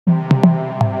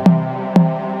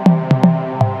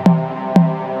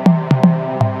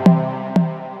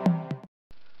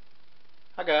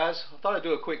guys, I thought I'd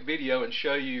do a quick video and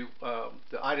show you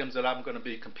the items that I'm going to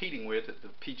be competing with at the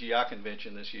PGI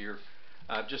convention this year.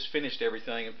 I've just finished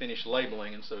everything and finished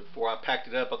labeling, and so before I packed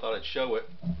it up I thought I'd show it.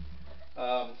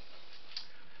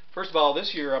 First of all,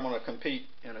 this year I'm going to compete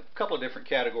in a couple of different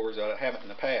categories that I haven't in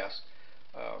the past.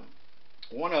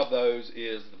 One of those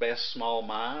is the best small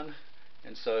mine,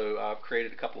 and so I've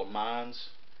created a couple of mines.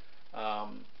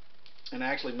 And I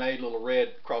actually made little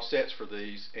red crossettes for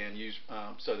these and used,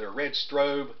 so they're red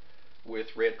strobe with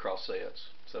red crossettes.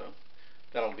 So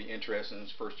that'll be interesting.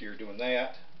 This first year doing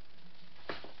that.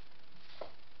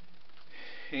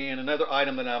 And another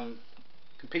item that I'm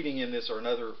competing in this, or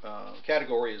another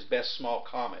category, is best small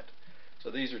comet. So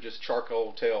these are just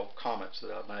charcoal tail comets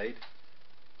that I've made,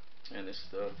 and this is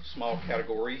the small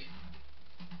category.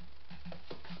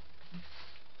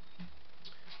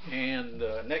 And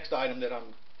the next item that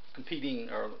I'm competing,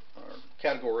 or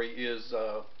category, is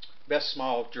best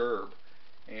small gerb,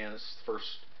 and it's the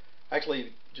first,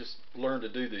 actually just learned to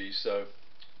do these, so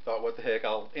thought what the heck,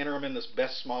 I'll enter them in this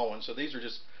best small one. So these are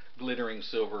just glittering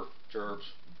silver gerbs,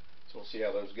 so we'll see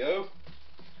how those go.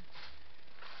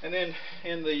 And then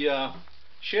in the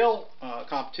shell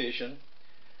competition,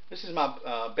 this is my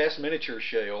best miniature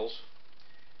shells,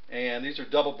 and these are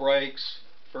double breaks.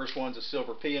 First one's a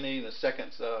silver peony, and the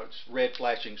second's red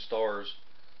flashing stars.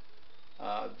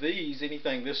 These,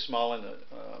 anything this small in the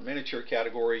miniature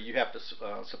category, you have to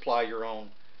supply your own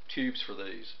tubes for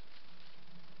these.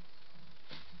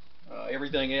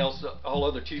 Everything else, all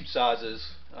other tube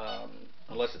sizes,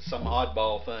 unless it's some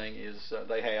oddball thing, is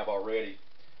they have already.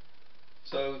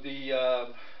 So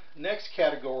the next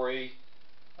category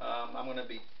I'm going to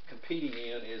be competing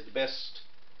in is the best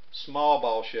small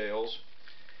ball shells,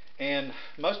 and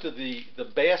most of the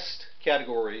best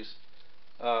categories,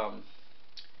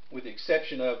 with the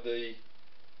exception of the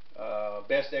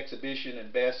best exhibition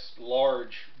and best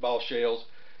large ball shells,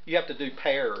 you have to do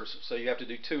pairs, so you have to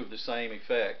do two of the same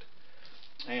effect.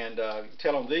 And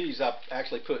tell on these, I've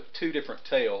actually put two different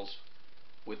tails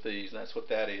with these, and that's what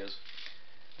that is.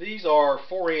 These are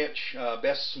 4-inch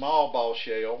best small ball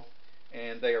shell,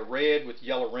 and they are red with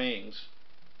yellow rings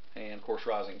and of course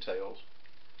rising tails.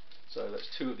 So that's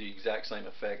two of the exact same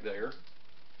effect there.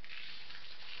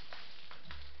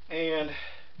 And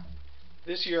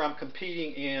this year I'm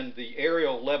competing in the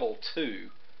aerial level 2.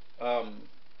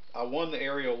 I won the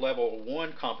aerial level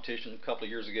 1 competition a couple of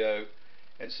years ago,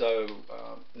 and so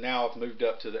now I've moved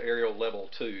up to the aerial level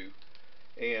 2.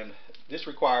 And this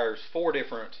requires 4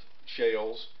 different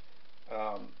shells.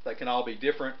 They can all be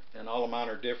different, and all of mine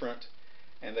are different,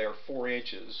 and they are 4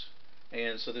 inches.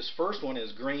 And so this first one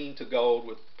is green to gold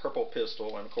with purple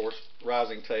pistil and of course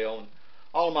rising tail. And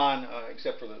all of mine,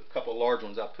 except for the couple of large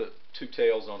ones, I put 2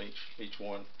 tails on each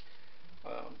one.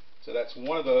 So that's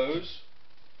one of those.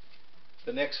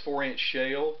 The next 4-inch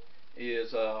shell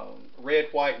is red,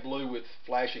 white, blue with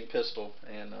flashing pistil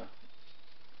and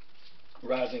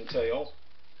rising tail.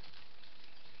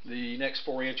 The next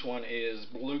 4-inch one is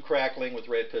blue crackling with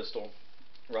red pistil,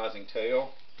 rising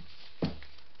tail.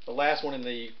 The last one in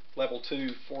the level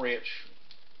 2 4-inch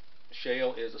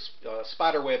shell is a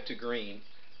spiderweb to green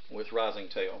with rising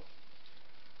tail.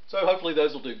 So hopefully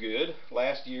those will do good.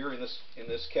 Last year in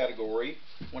this category,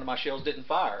 one of my shells didn't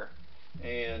fire,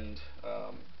 and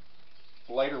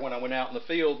later when I went out in the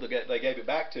field, they gave it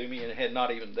back to me, and it had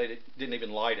not even, they didn't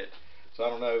even light it. So I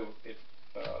don't know if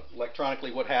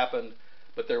electronically what happened,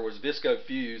 but there was visco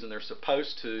fuse, and they're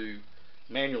supposed to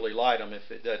manually light them if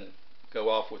it doesn't go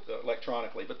off with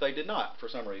electronically, but they did not for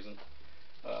some reason.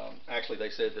 Actually, they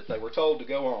said that they were told to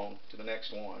go on to the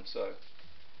next one. So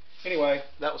anyway,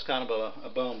 that was kind of a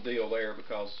bum deal there,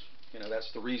 because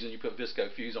that's the reason you put visco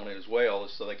fuse on it as well,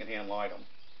 is so they can hand light them.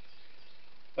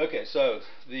 Okay, so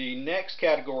the next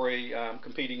category I'm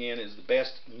competing in is the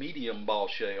best medium ball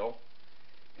shell,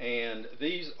 and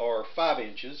these are 5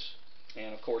 inches,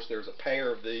 and of course there's a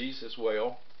pair of these as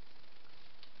well.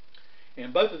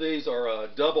 And both of these are I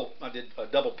did a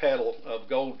double petal of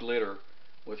gold glitter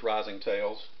with rising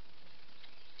tails.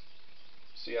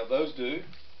 See how those do.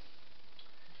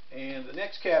 And the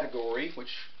next category, which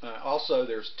also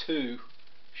there's 2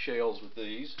 shells with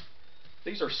these.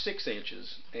 These are 6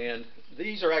 inches, and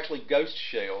these are actually ghost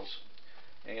shells.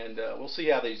 And we'll see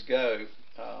how these go.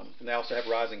 And they also have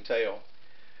rising tail.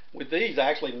 With these, I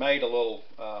actually made a little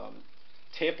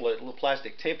template, a little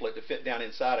plastic template to fit down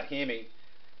inside a Hemi,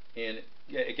 and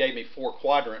it gave me 4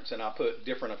 quadrants, and I put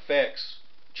different effects,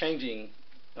 changing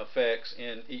effects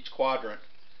in each quadrant,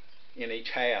 in each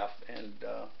half, and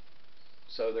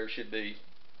so there should be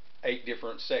 8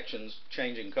 different sections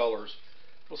changing colors.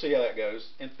 We'll see how that goes.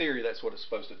 In theory, that's what it's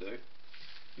supposed to do.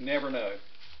 You never know.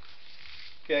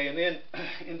 Okay, and then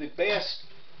in the best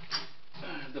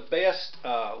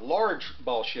large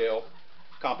ball shell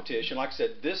competition, like I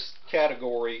said, this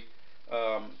category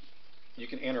you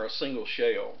can enter a single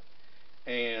shell,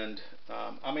 and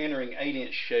I'm entering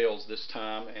 8-inch shells this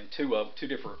time, and two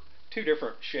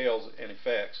different shells and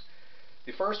effects.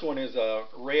 The first one is a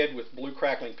red with blue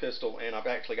crackling pistol, and I've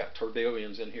actually got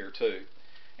tourbillons in here too,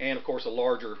 and of course a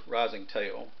larger rising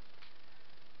tail.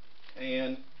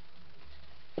 And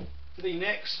the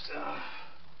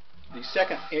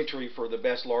second entry for the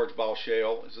best large ball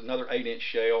shell is another 8-inch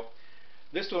shell.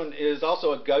 This one is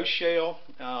also a ghost shell.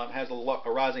 It has a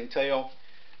rising tail.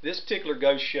 This particular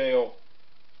ghost shell,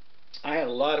 I had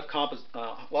a lot of comp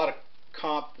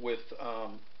with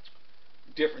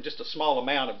different, just a small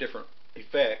amount of different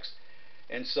effects,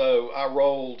 and so I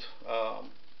rolled I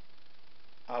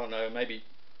don't know, maybe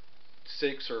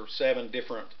 6 or 7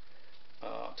 different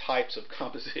types of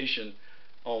composition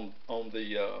on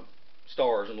the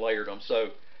stars and layered them. So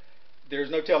there's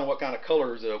no telling what kind of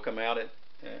colors they'll come out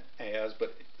as,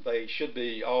 but they should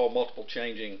be all multiple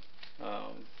changing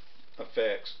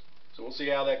effects. So we'll see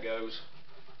how that goes.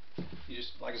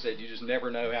 Like I said, you just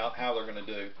never know how they're going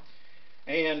to do.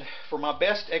 And for my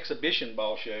best exhibition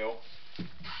ball shell,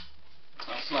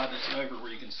 I'll slide this over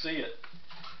where you can see it.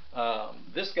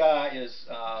 This guy is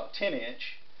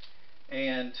 10-inch,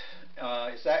 and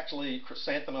it's actually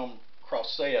chrysanthemum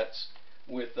crossettes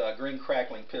with green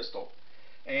crackling pistol.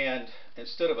 And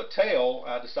instead of a tail,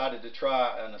 I decided to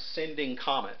try an ascending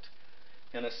comet.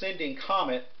 An ascending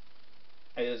comet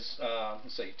is,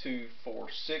 let's see, 2, 4,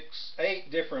 6,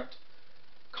 8 different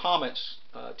comets,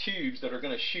 tubes that are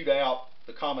going to shoot out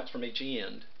the comets from each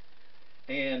end.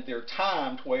 And they're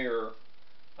timed where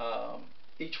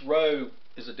each row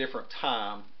is a different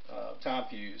time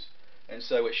fuse. And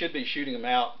so it should be shooting them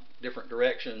out different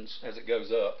directions as it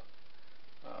goes up.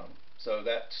 So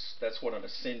that's what an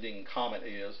ascending comet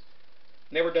is.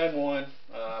 Never done one.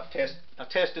 I've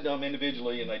tested them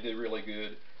individually, and they do really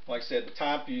good. Like I said, the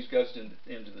time fuse goes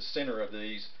into the center of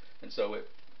these, and so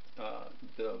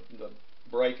the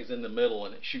break is in the middle,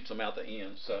 and it shoots them out the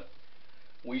end. So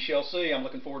we shall see. I'm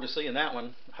looking forward to seeing that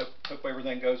one. Hope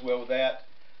everything goes well with that.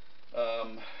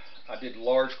 I did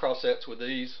large crossettes with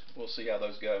these. We'll see how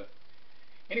those go.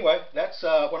 Anyway, that's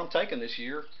what I'm taking this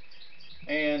year,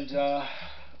 and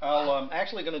I'm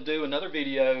actually going to do another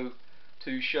video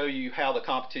to show you how the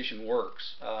competition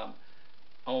works.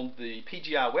 On the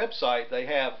PGI website, they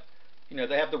have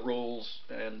the rules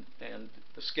and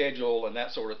the schedule and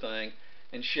that sort of thing,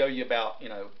 and show you about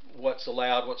what's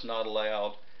allowed, what's not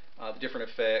allowed, the different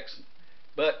effects.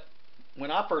 But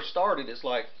when I first started, it's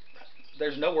like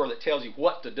there's nowhere that tells you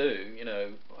what to do.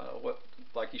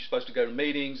 Like you're supposed to go to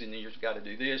meetings, and you've got to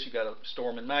do this, you've got to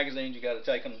store them in magazines, you got to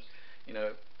take them.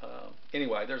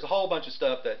 Anyway, there's a whole bunch of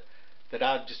stuff that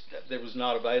was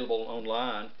not available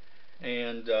online,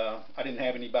 and I didn't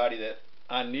have anybody that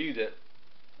I knew that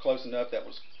close enough that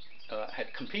was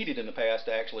had competed in the past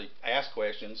to actually ask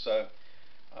questions. So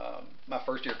my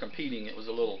first year competing, it was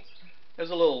a little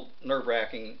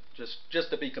nerve-wracking just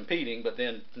to be competing, but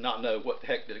then not know what the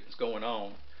heck is going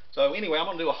on. So anyway, I'm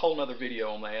going to do a whole nother video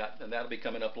on that, and that'll be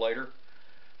coming up later.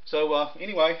 So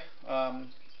anyway,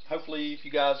 hopefully if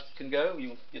you guys can go,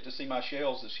 you'll get to see my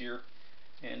shells this year,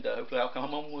 and hopefully I'll come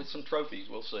home with some trophies.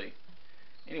 We'll see.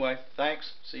 Anyway,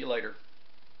 thanks. See you later.